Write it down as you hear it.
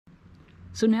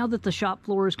So now that the shop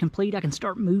floor is complete, I can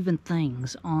start moving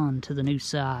things on to the new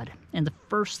side. And the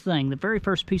first thing, the very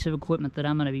first piece of equipment that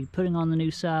I'm going to be putting on the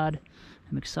new side,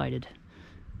 I'm excited,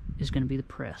 is going to be the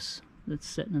press that's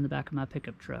sitting in the back of my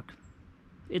pickup truck.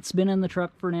 It's been in the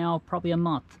truck for now probably a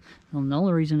month. Well, the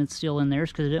only reason it's still in there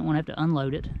is because I didn't want to have to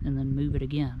unload it and then move it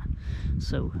again.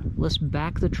 So let's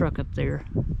back the truck up there,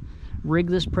 rig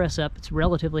this press up, it's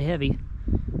relatively heavy,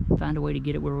 and find a way to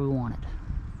get it where we want it.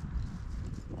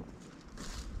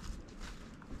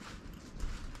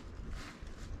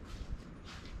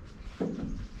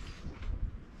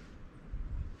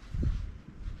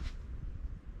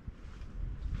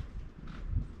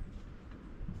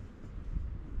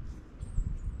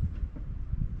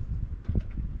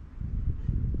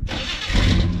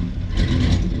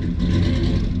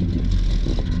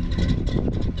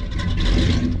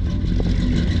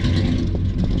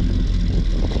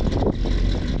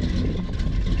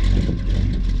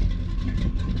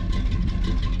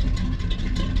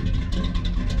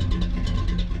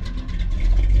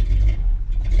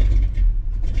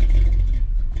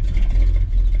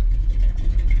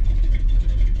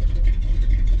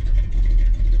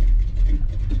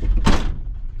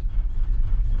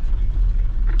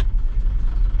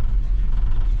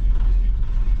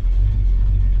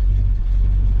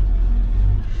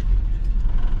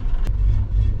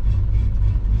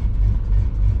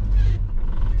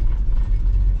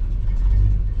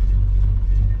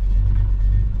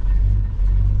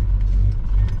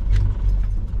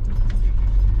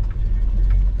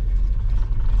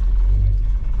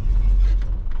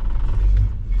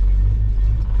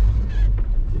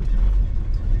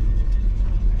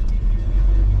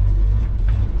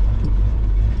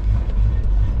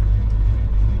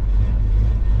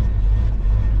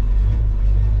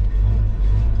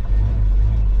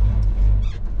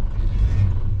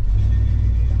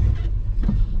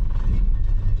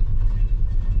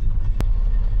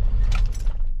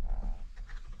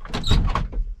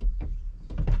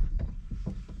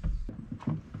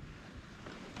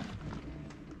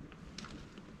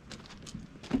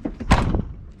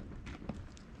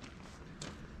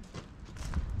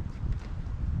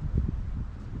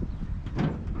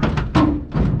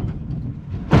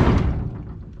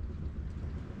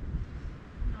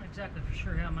 Exactly for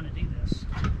sure how I'm going to do this.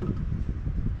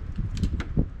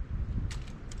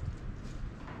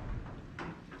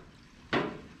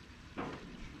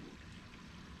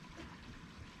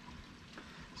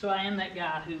 So I am that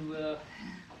guy who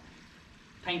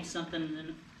paints something and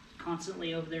then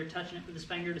constantly over there touching it with his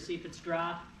finger to see if it's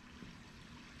dry.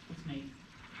 That's me.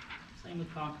 Same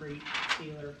with concrete,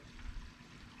 sealer.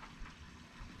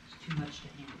 It's too much to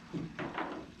handle.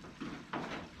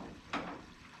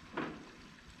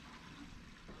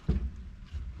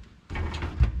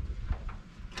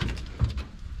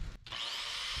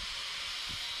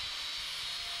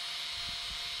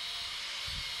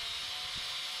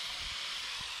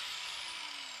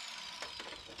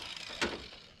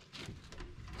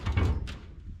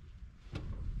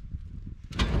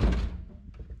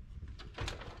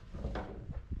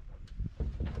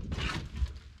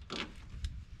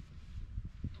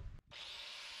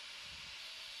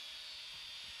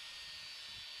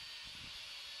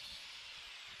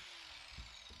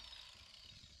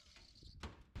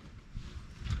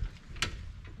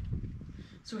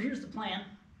 So here's the plan.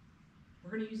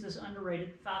 We're going to use this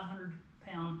underrated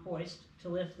 500-pound hoist to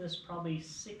lift this probably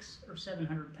 600 or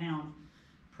 700-pound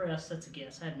press. That's a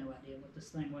guess. I have no idea what this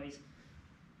thing weighs.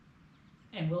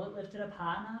 And will it lift it up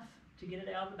high enough to get it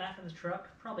out of the back of the truck?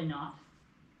 Probably not.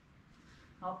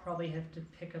 I'll probably have to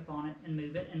pick up on it and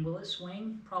move it. And will it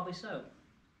swing? Probably so.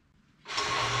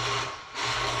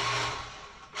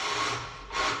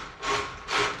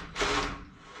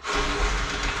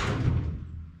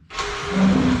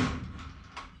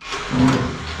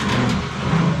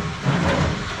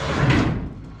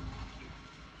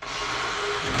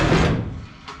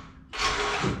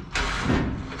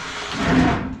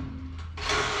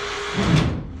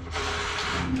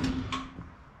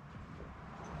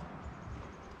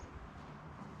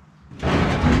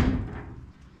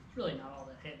 Really not all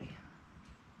that heavy.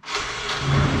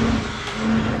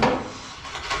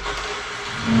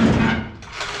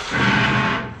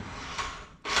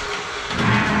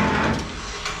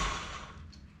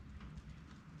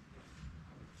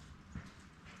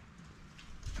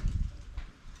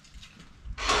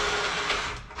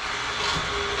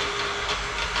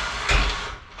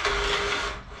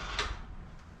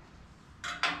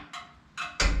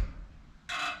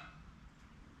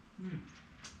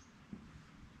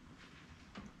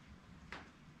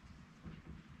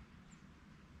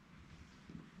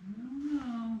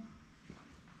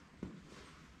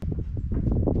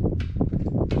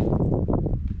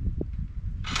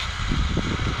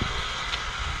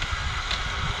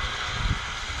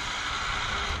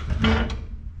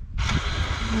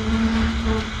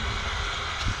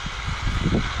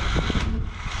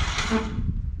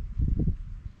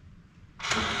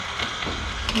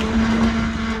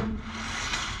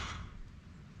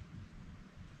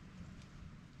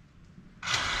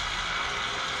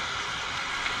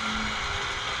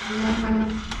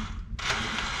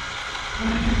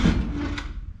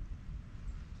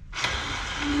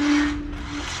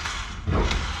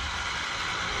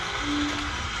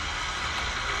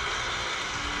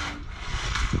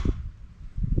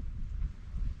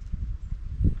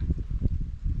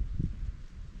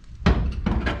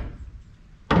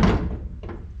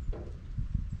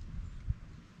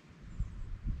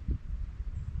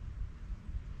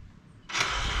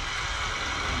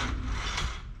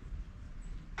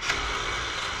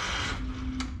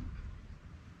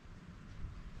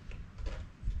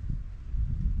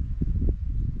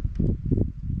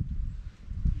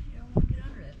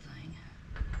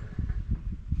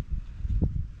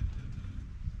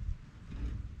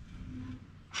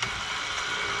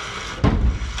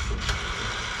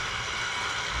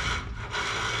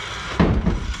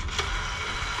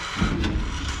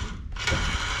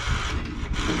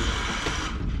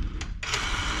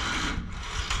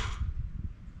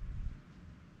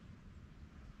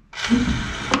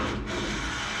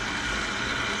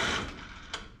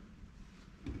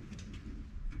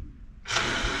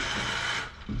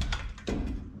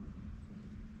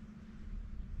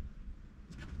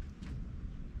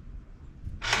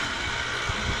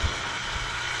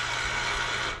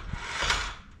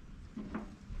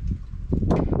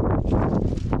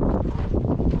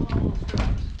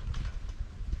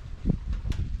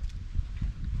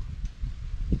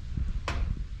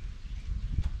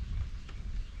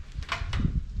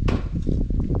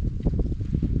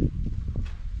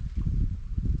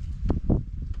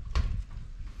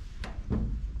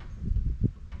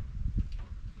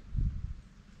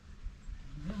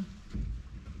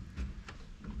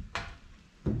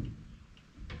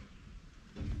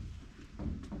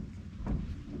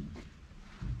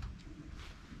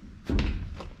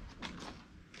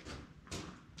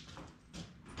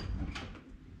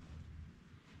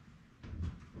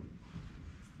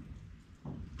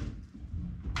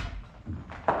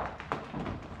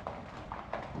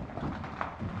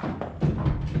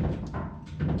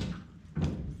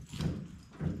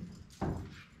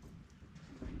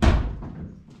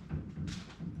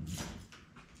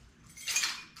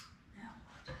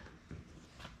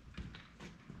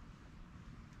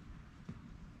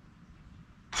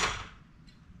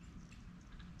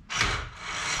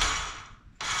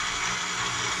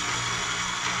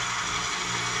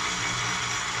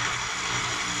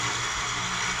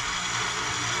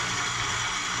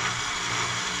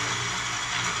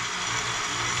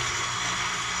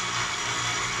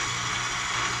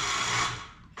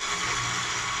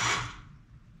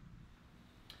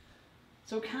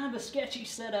 So kind of a sketchy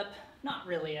setup, not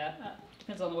really,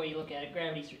 depends on the way you look at it.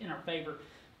 Gravity's in our favor.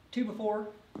 2x4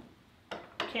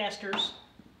 casters,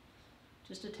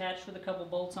 just attached with a couple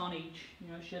bolts on each.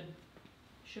 You know,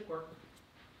 should work.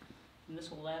 And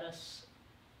this will let us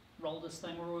roll this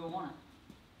thing where we want it.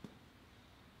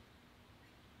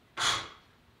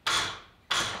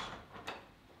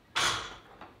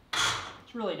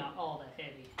 It's really not all that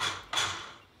heavy.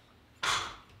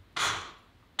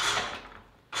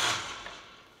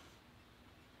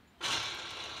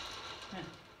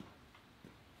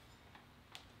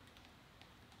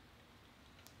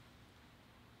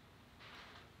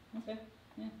 Okay,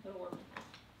 yeah, that'll work.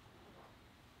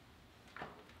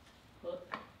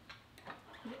 Look.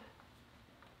 Yeah.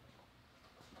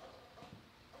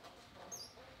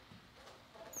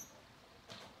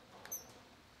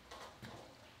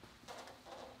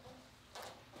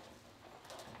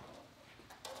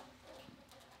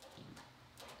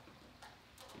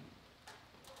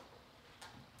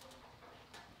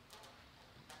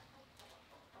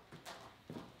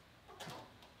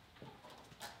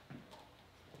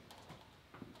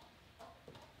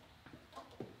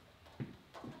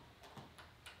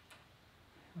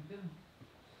 Good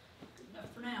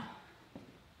enough for now.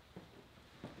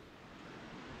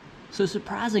 So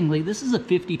surprisingly, this is a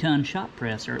 50-ton shop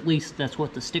press, or at least that's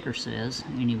what the sticker says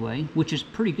anyway, which is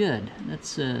pretty good.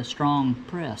 That's a strong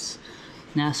press.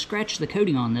 Now I scratched the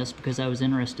coating on this because I was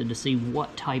interested to see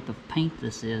what type of paint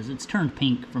this is. It's turned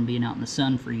pink from being out in the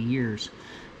sun for years,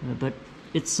 but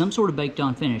it's some sort of baked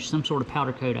on finish, some sort of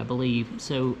powder coat, I believe.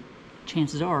 So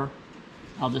chances are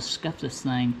I'll just scuff this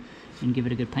thing and give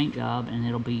it a good paint job and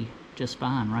it'll be just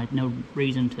fine, right? No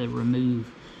reason to remove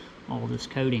all this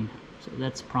coating. So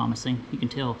that's promising. You can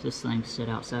tell this thing's set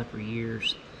outside for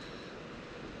years.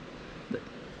 But,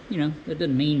 you know, that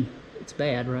doesn't mean it's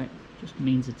bad, right? Just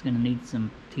means it's going to need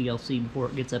some TLC before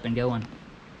it gets up and going.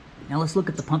 Now let's look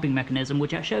at the pumping mechanism,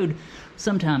 which I showed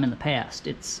sometime in the past.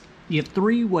 You have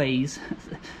three ways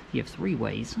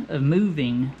of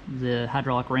moving the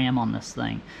hydraulic ram on this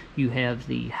thing. You have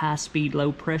the high speed,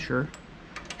 low pressure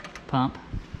pump.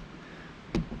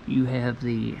 You have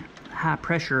the high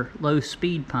pressure, low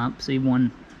speed pump. See,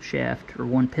 one shaft or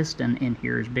one piston in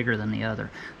here is bigger than the other.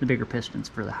 The bigger piston's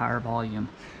for the higher volume,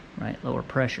 right, lower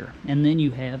pressure. And then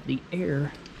you have the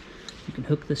air. You can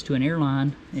hook this to an air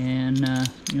line and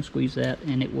squeeze that,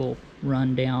 and it will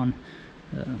run down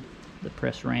the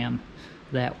press ram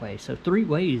that way. So three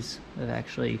ways of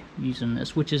actually using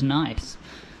this, which is nice.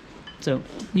 So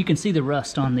you can see the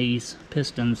rust on these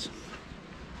pistons,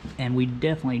 and we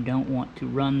definitely don't want to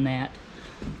run that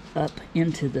up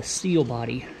into the seal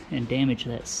body and damage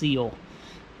that seal,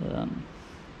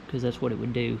 because that's what it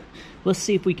would do. Let's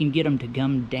see if we can get them to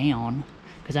come down,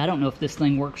 because I don't know if this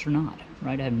thing works or not,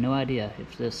 right? I have no idea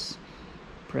if this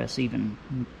press even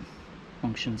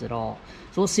functions at all.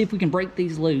 So let's see if we can break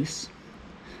these loose,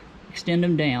 extend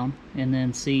them down, and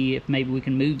then see if maybe we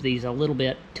can move these a little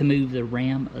bit to move the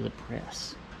ram of the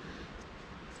press.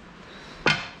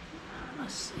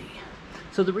 Let's see.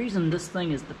 So the reason this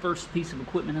thing is the first piece of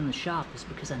equipment in the shop is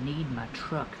because I need my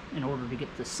truck in order to get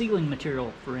the sealing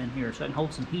material for in here so I can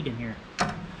hold some heat in here.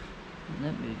 And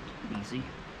that moved easy.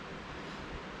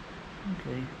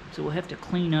 Okay, so we'll have to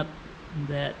clean up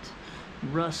that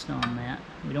rust on that.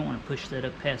 We don't want to push that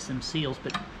up past them seals,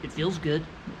 but it feels good.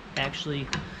 It actually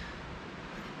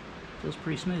feels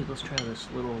pretty smooth. Let's try this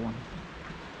little one.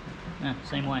 Yeah,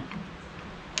 same way.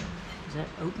 Is that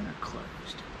open or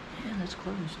closed? Yeah, that's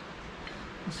closed.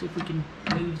 Let's see if we can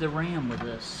move the ram with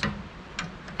this.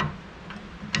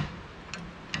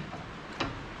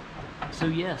 So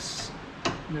yes,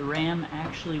 the ram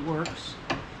actually works.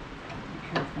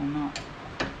 Be careful not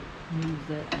move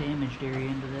that damaged area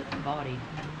into that body.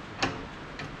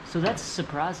 So that's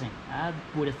surprising. I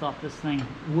would have thought this thing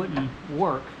wouldn't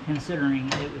work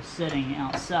considering it was sitting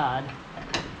outside,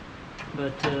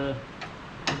 but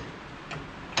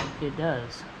it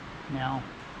does. Now,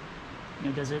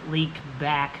 does it leak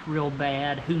back real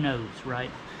bad? Who knows,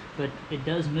 right? But it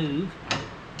does move.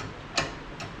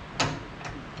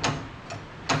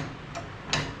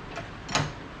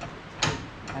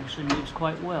 Actually moves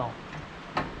quite well.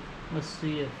 Let's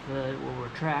see if it will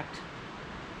retract.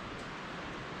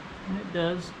 And it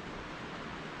does.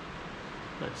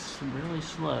 But it's really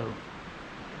slow.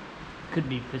 Could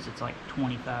be because it's like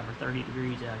 25 or 30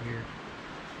 degrees out here.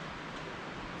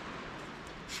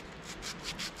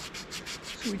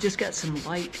 So we just got some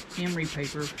light emery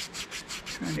paper,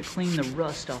 trying to clean the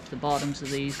rust off the bottoms of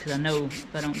these, because I know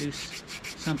if I don't do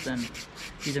something,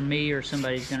 either me or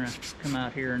somebody's going to come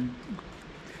out here and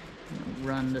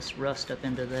run this rust up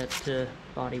into that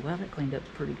body. Well, that cleaned up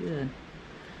pretty good.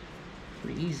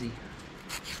 Pretty easy.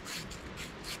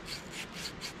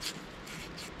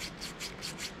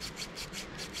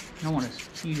 I don't want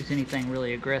to use anything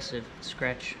really aggressive.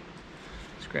 Scratch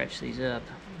these up.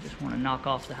 Just want to knock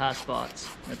off the high spots.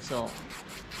 That's all.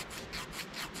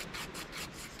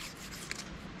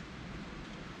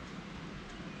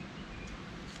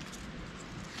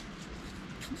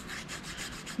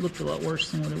 Looked a lot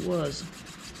worse than what it was.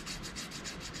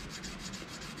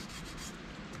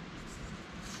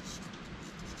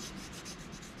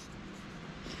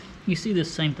 You see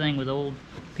this same thing with old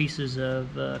pieces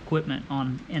of equipment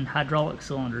in hydraulic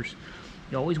cylinders.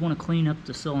 You always want to clean up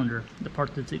the cylinder, the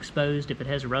part that's exposed, if it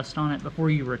has rust on it, before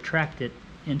you retract it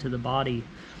into the body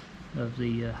of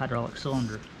the hydraulic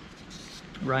cylinder.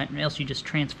 Right? And else you just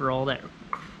transfer all that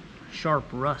sharp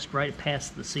rust right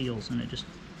past the seals, and it just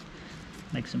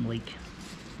makes them leak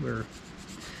where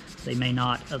they may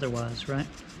not otherwise, right?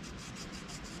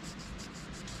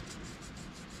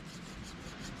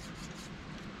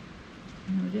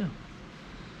 There we go.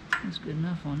 That's good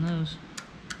enough on those.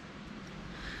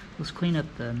 Let's clean up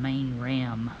the main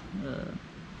ram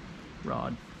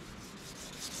rod.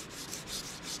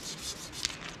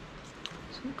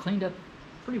 So it cleaned up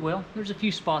pretty well. There's a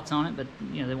few spots on it, but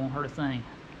they won't hurt a thing.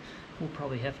 We'll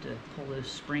probably have to pull those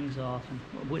springs off, and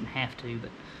well, wouldn't have to,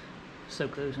 but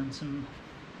soak those in some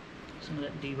of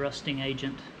that de-rusting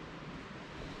agent.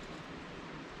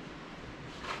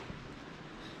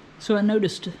 So I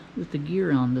noticed that the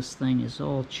gear on this thing is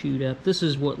all chewed up. This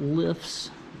is what lifts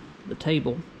the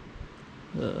table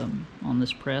on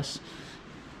this press.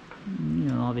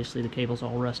 Obviously the cable's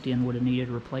all rusty and would have needed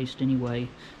replaced anyway,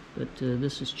 but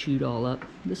this is chewed all up.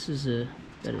 This is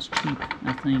that is cheap,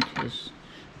 I think, as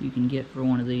you can get for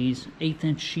one of these.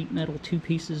 1/8" sheet metal, 2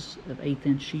 pieces of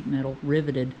 1/8" sheet metal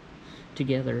riveted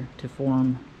together to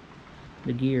form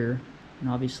the gear. And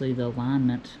obviously the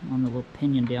alignment on the little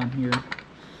pinion down here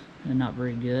not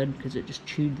very good, because it just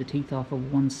chewed the teeth off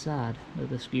of one side of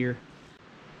this gear.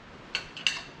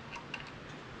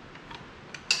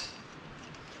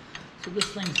 So this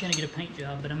thing's going to get a paint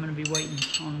job, but I'm going to be waiting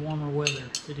on warmer weather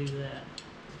to do that.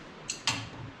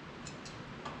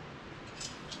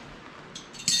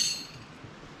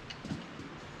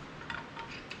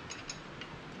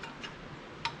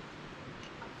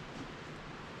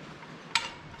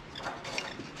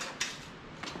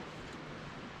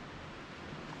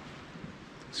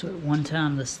 So at one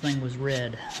time this thing was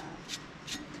red.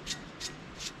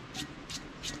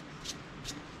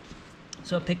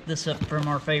 So I picked this up from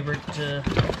our favorite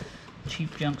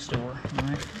cheap junk store,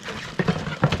 right?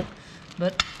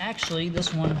 But actually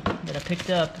this one that I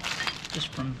picked up, just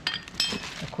from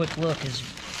a quick look, is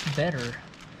better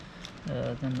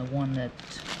than the one that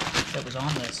was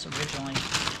on this originally.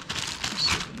 Let's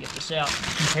see if we can get this out,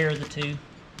 compare the two.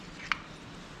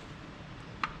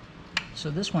 So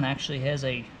this one actually has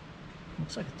a,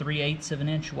 looks like a 3/8 of an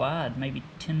inch wide, maybe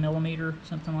 10 millimeter,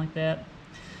 something like that,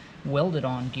 welded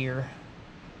on gear.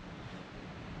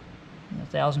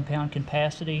 1,000-pound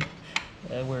capacity,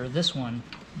 where this one,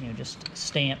 just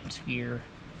stamped gear,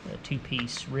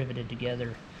 two-piece riveted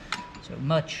together. So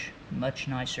much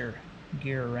nicer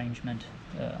gear arrangement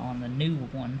on the new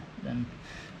one than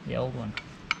the old one.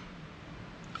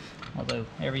 Although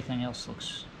everything else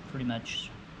looks pretty much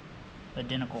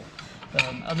identical.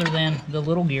 Other than the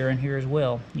little gear in here as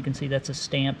well. You can see that's a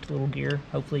stamped little gear.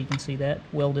 Hopefully you can see that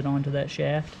welded onto that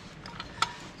shaft.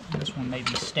 This one may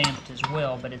be stamped as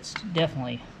well, but it's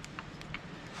definitely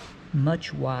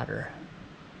much wider.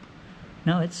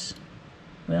 No, it's,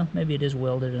 well, maybe it is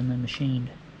welded and then machined,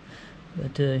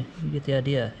 but you get the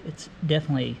idea. It's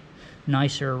definitely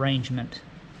nicer arrangement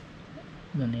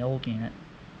than the old unit.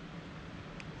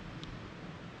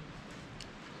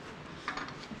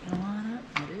 Gonna line up?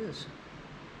 It is.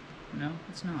 No,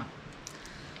 it's not.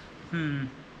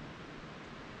 I'm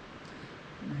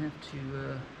gonna have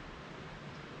to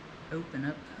open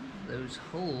up those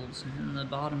holes in the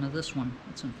bottom of this one.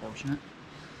 That's unfortunate.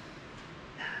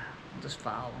 I'll just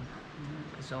file them,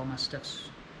 because all my stuff's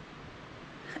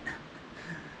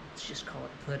let's just call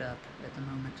it put up at the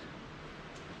moment.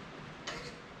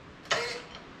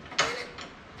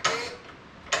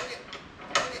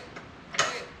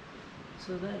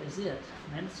 So that is it.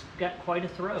 And it's got quite a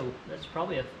throw. That's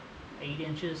probably 8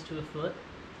 inches to a foot.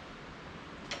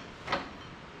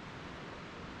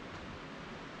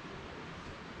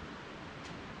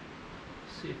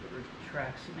 See if it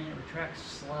retracts. I mean, it retracts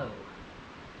slow.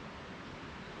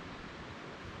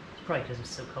 It's probably because it's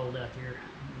so cold out here,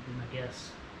 that would be my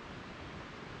guess.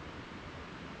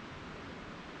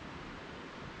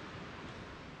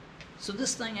 So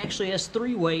this thing actually has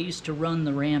 3 ways to run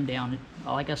the ram down.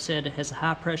 Like I said, it has a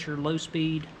high pressure, low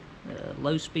speed,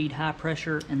 high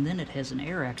pressure, and then it has an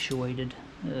air actuated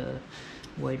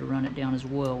way to run it down as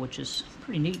well, which is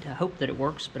pretty neat. I hope that it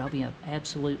works, but I'll be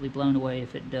absolutely blown away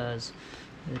if it does.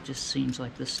 It just seems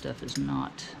like this stuff is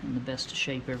not in the best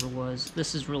shape ever was.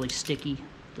 This is really sticky,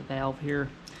 the valve here,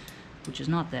 which is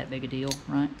not that big a deal,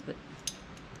 right? But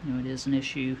it is an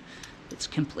issue. It's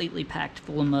completely packed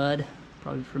full of mud,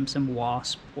 probably from some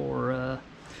wasp or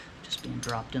just being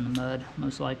dropped in the mud,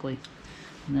 most likely.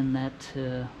 And then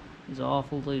that is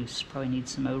awful loose. Probably needs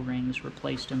some O-rings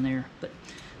replaced in there. But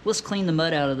let's clean the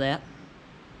mud out of that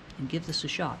and give this a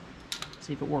shot.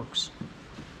 See if it works.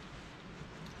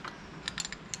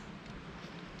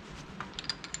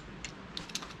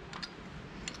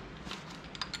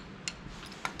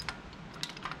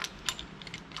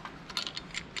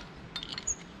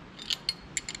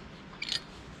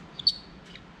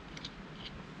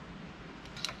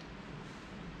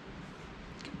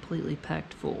 Completely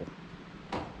packed full.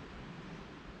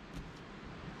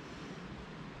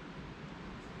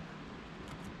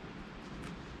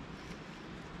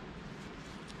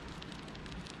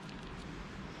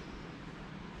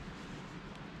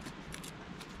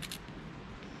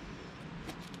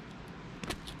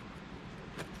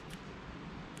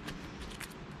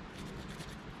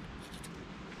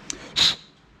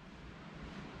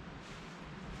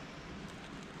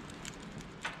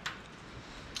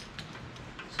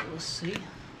 Let's see.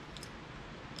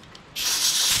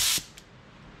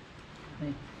 Hey,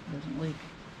 it doesn't leak.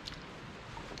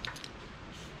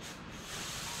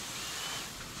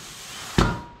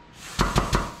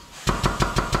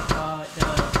 Oh, it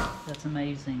does. That's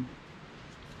amazing.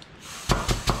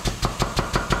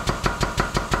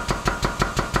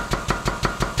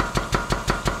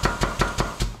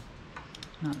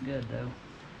 Not good though.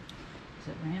 Is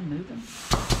that ram moving?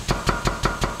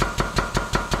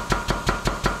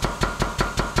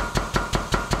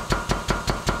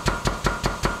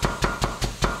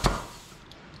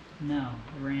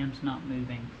 just not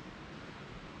moving.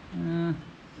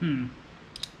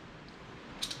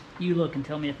 You look and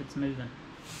tell me if it's moving.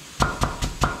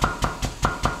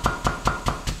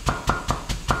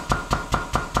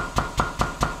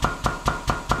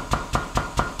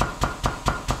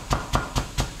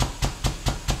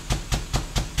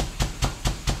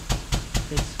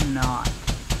 It's not.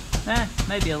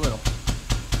 Maybe a little.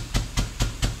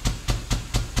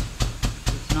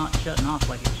 It's not shutting off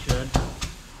like it should.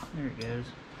 There it goes.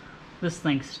 This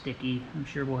thing's sticky. I'm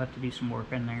sure we'll have to do some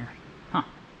work in there. Huh.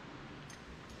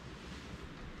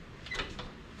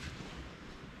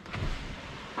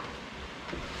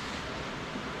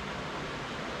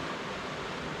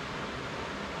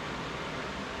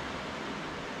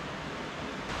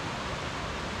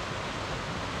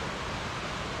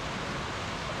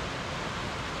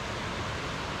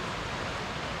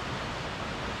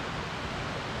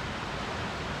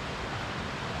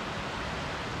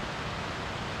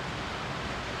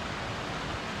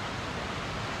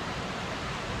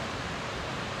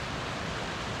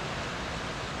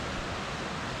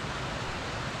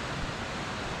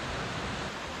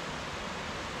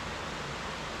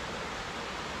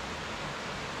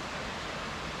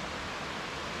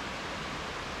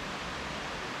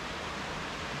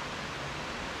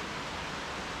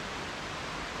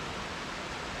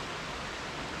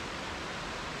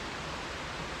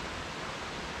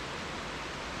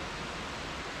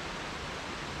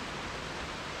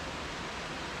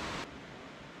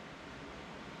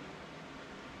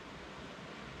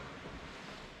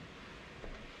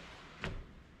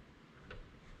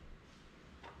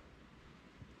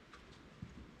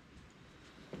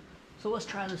 So let's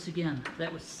try this again.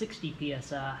 That was 60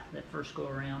 PSI that first go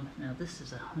around. Now this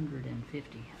is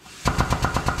 150.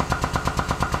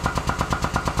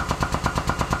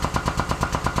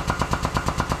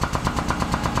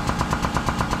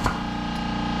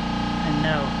 And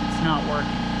no, it's not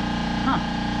working. Huh.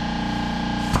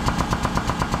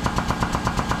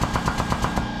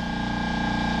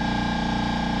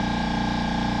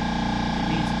 It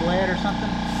needs bled or something?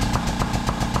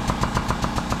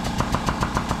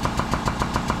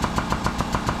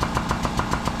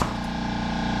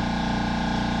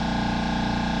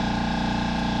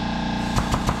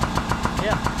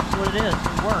 What it is,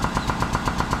 it works.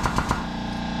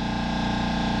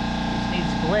 This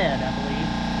needs bled, I believe.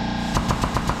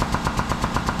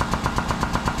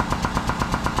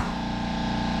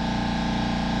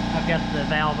 I've got the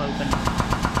valve open.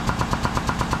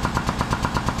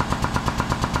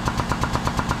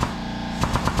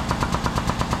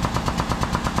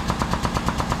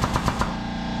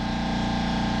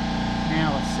 Now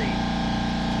let's see.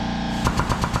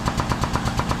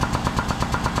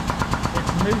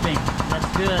 Moving.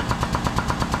 That's good.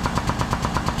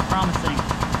 Promising.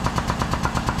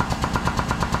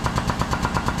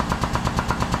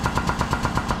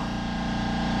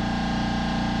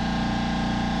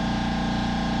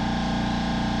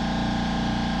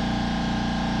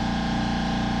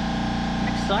 I'm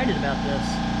excited about this. I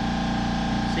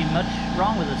don't see much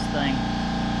wrong with this thing.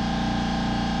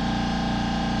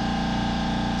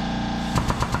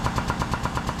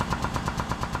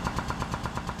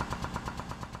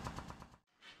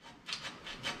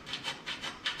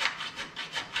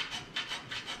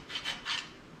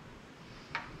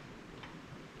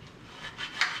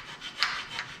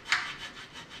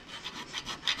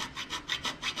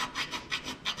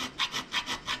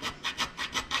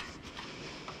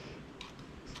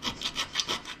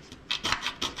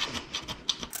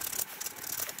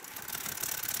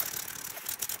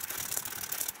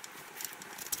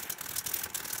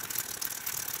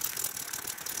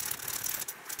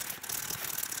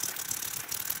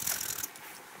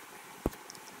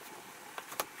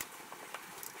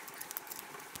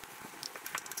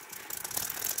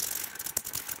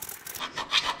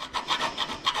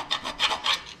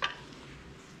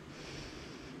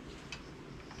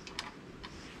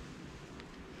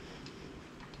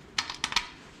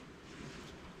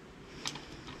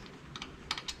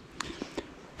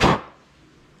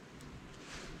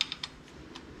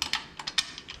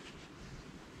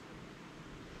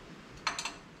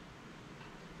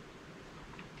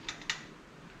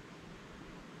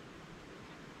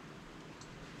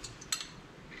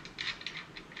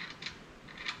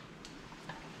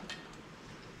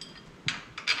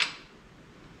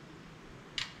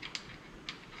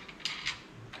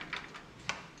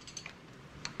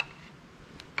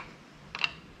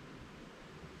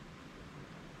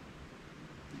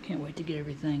 Can't wait to get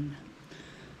everything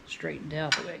straightened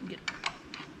out so I can get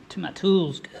to my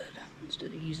tools good instead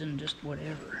of using just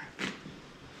whatever.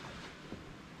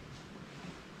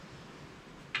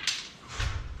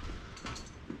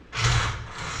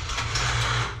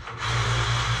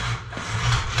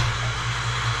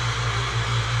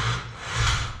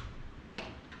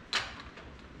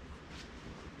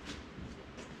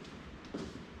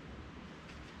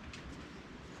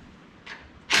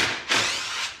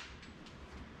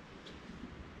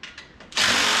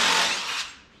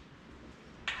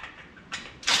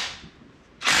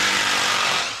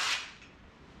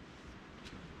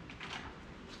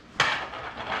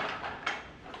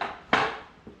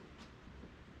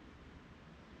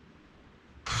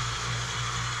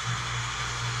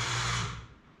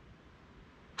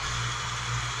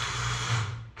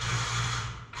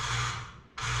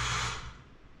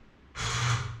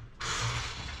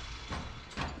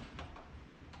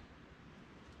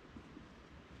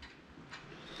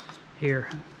 Here,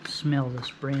 smell this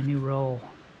brand new roll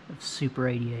of Super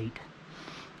 88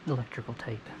 electrical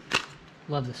tape.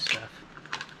 Love this stuff.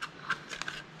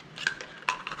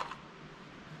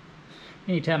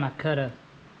 Anytime I cut a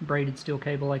braided steel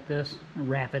cable like this, I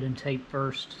wrap it in tape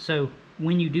first. So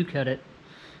when you do cut it,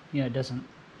 you know, it doesn't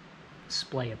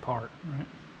splay apart, right?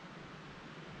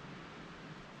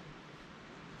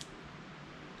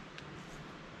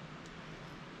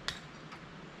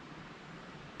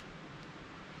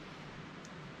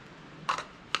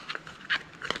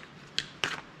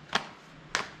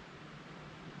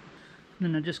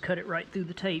 And then I just cut it right through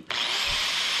the tape.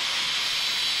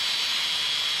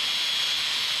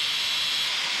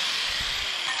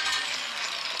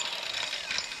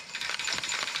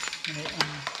 And it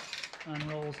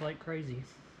unrolls like crazy.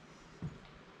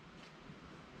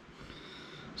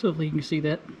 So hopefully you can see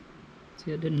that. See,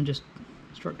 it didn't just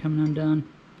start coming undone.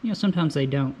 You know, sometimes they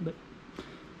don't, but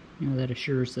you know, that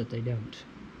assures that they don't.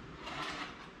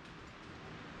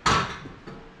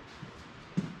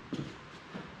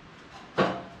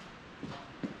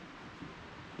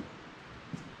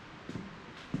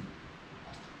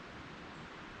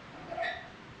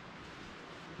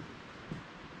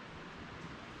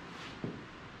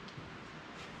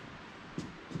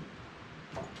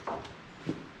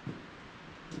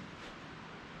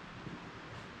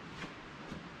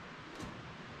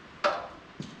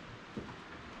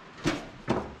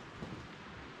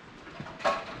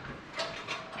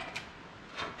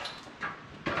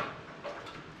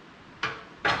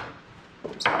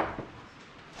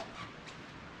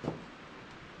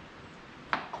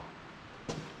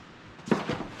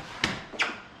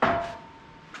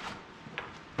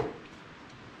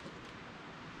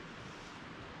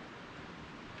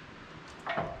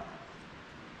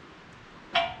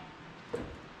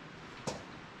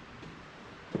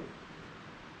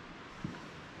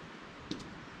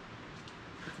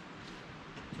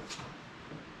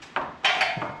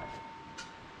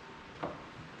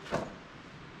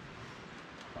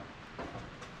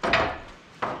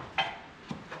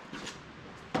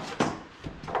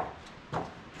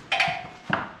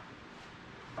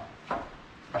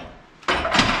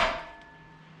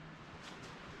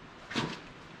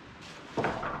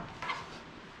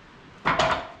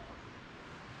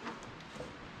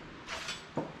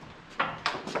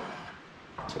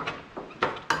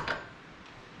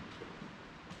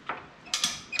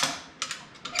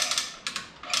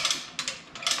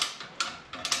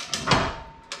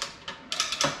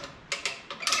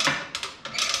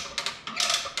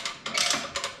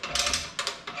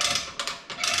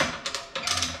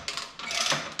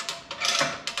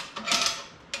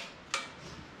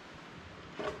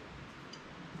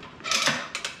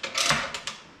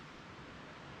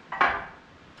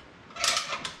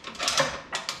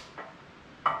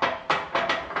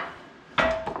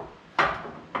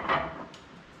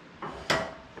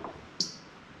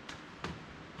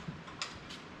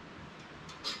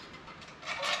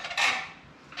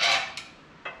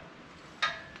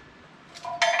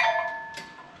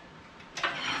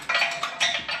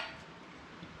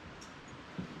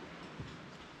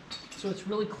 So it's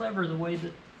really clever the way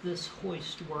that this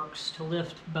hoist works to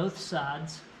lift both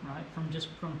sides, right,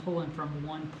 from pulling from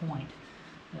one point.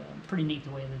 Pretty neat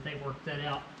the way that they work that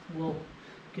out. We'll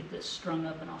get this strung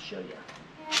up and I'll show you.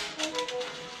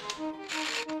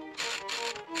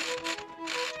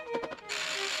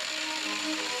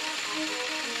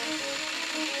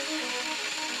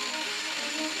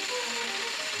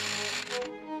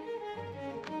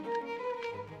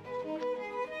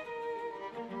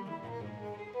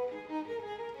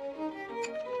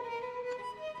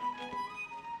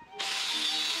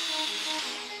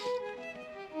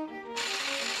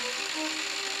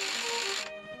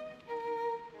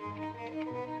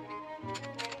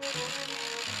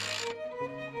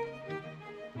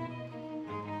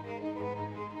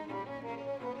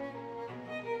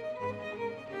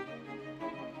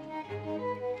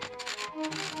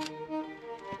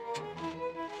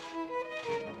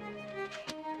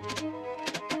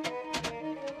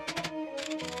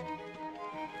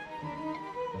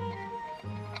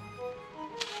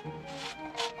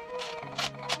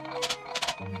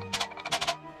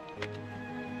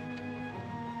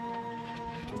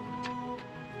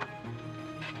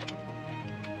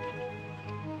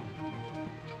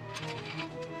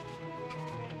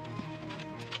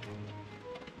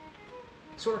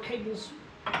 So our cable's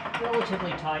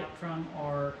relatively tight from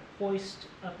our hoist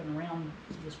up and around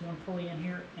this one pulley in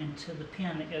here and to the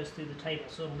pin that goes through the table,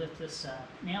 so it'll lift this side.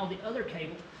 Now the other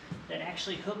cable that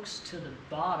actually hooks to the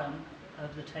bottom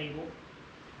of the table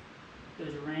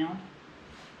goes around,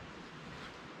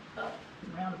 up,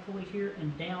 around the pulley here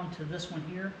and down to this one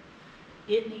here.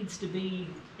 It needs to be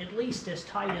at least as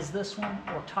tight as this one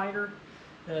or tighter,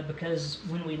 because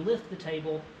when we lift the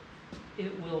table,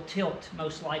 it will tilt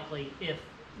most likely if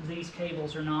these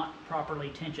cables are not properly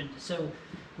tensioned. So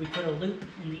we put a loop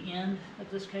in the end of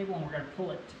this cable and we're going to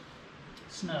pull it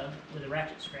snug with a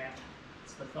ratchet strap.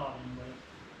 That's the thought anyway.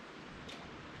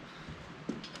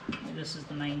 This is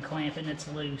the main clamp and it's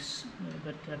loose,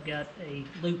 but I've got a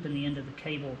loop in the end of the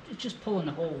cable. It's just pulling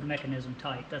the whole mechanism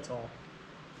tight, that's all.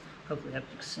 Hopefully that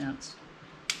makes sense.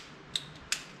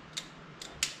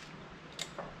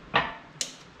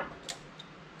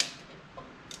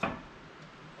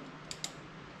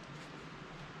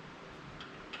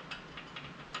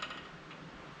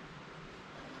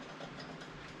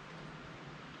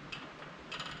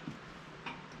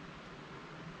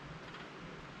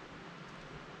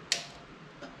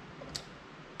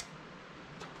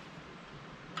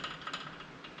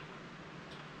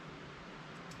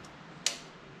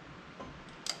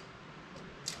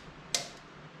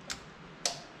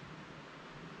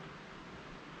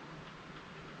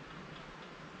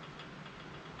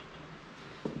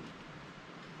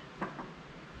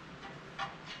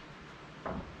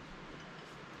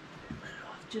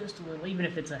 Just a little, even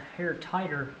if it's a hair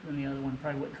tighter than the other one,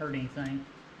 probably wouldn't hurt anything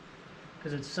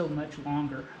because it's so much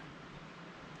longer.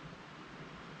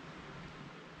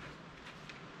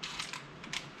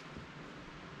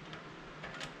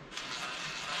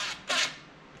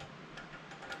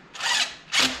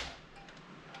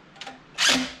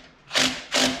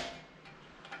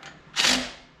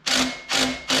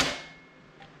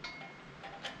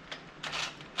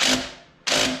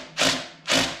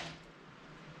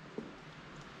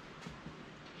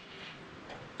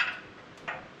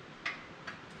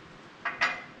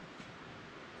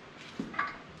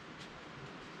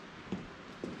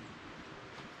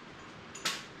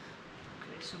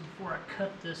 So before I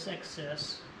cut this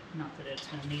excess, not that it's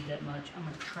going to need that much, I'm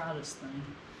going to try this thing,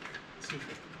 see if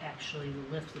it actually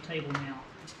will lift the table now.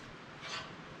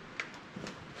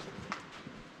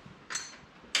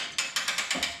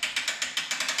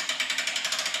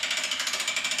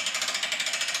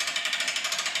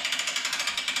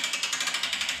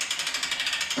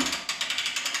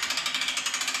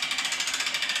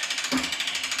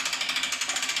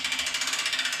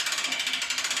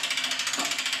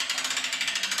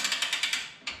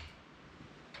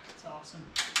 Awesome.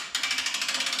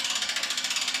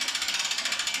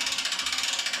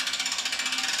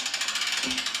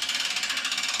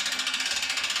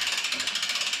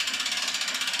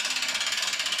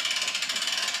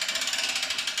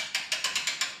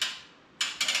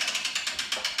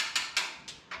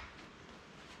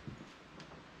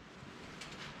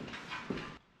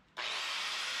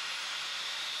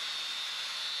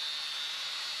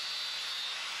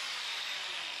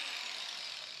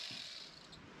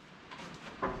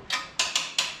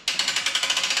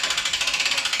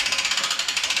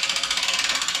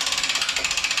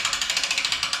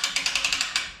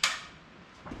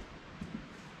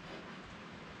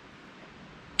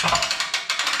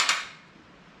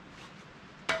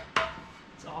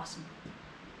 Awesome.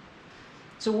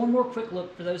 So one more quick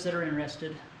look for those that are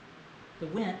interested. The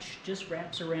winch just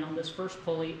wraps around this first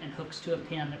pulley and hooks to a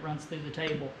pin that runs through the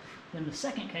table. Then the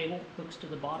second cable hooks to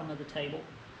the bottom of the table,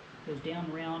 goes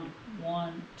down around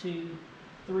 1, 2,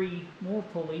 3 more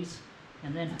pulleys,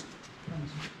 and then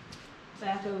comes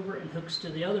back over and hooks to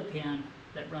the other pin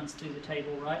that runs through the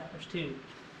table, right? There's 2.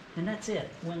 And that's it.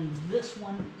 When this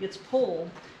one gets pulled,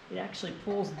 it actually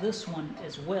pulls this one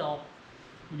as well,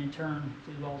 and in turn,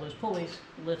 through all those pulleys,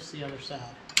 lifts the other side.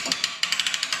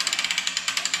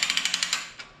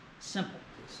 Simple,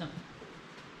 simple.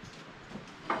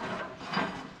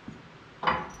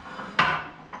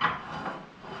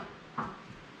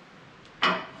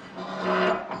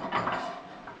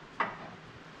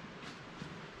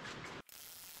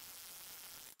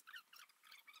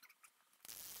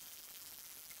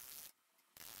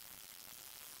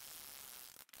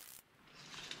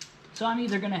 So I'm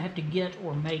either going to have to get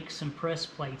or make some press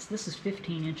plates. This is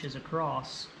 15 inches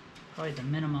across. Probably the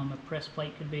minimum a press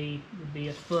plate would be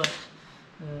a foot.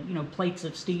 You know, plates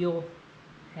of steel,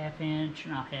 half inch,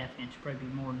 not half inch, probably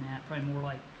more than that. Probably more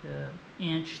like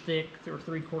inch thick or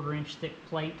 3/4 inch thick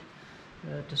plate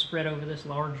to spread over this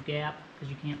large gap, because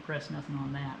you can't press nothing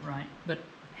on that, right? But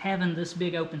having this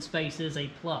big open space is a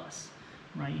plus,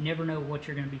 right? You never know what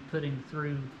you're going to be putting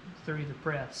through the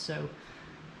press. So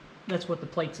that's what the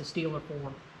plates of steel are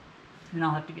for. And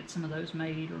I'll have to get some of those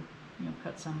made, or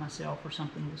cut some myself or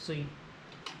something. We'll see.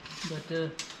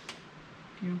 But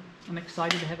I'm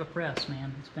excited to have a press,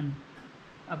 man.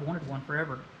 I've wanted one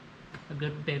forever. a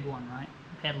good big one, right?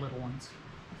 I've had little ones.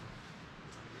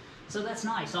 So that's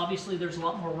nice. Obviously, there's a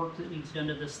lot more work that needs done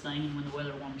to this thing, and when the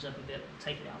weather warms up a bit, we'll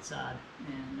take it outside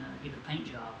and give it a paint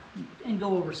job and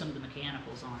go over some of the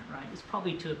mechanicals on it, right? It's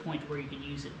probably to a point where you can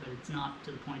use it, but it's not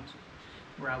to the point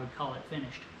where I would call it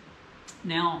finished.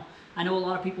 Now, I know a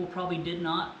lot of people probably did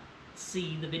not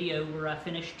see the video where I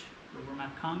finished, or where my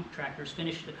contractors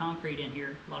finished the concrete in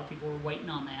here. A lot of people were waiting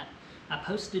on that. I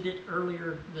posted it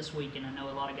earlier this week, and I know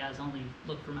a lot of guys only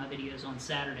look for my videos on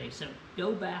Saturday, so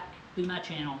go back through my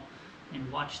channel and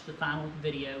watch the final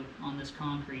video on this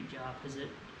concrete job, because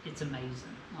it's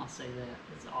amazing. I'll say that.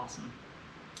 It's awesome.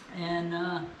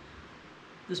 And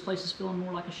this place is feeling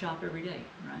more like a shop every day,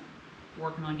 right?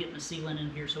 Working on getting the sealant in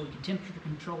here so we can temperature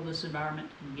control this environment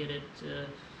and get it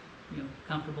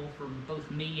comfortable for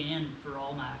both me and for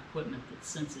all my equipment that's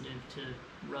sensitive to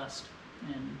rust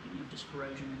and just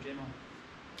corrosion in general.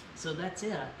 So that's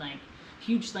it, I think.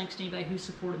 Huge thanks to anybody who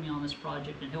supported me on this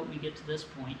project and helped me get to this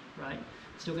point, right?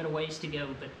 Still got a ways to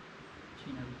go, but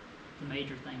the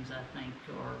major things I think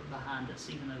are behind us,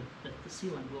 even though the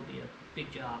ceiling will be a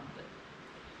big job, but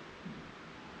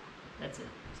that's it.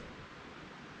 So,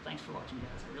 thanks for watching,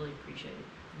 guys. I really appreciate it.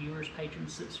 Viewers,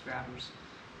 patrons, subscribers.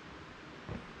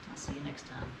 I'll see you next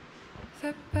time.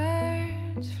 The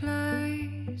birds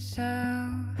fly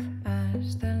south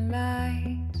as the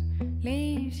light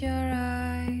leaves your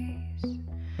eyes.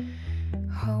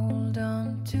 Hold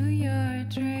on to your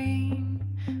dream.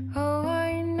 Oh,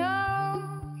 I know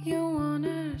you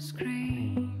wanna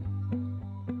scream.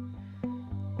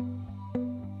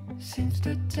 Since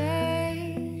the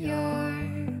day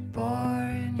you're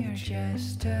born, you're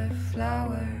just a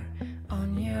flower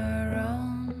on your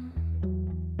own,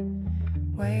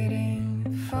 waiting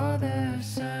for the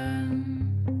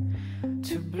sun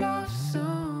to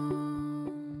blossom.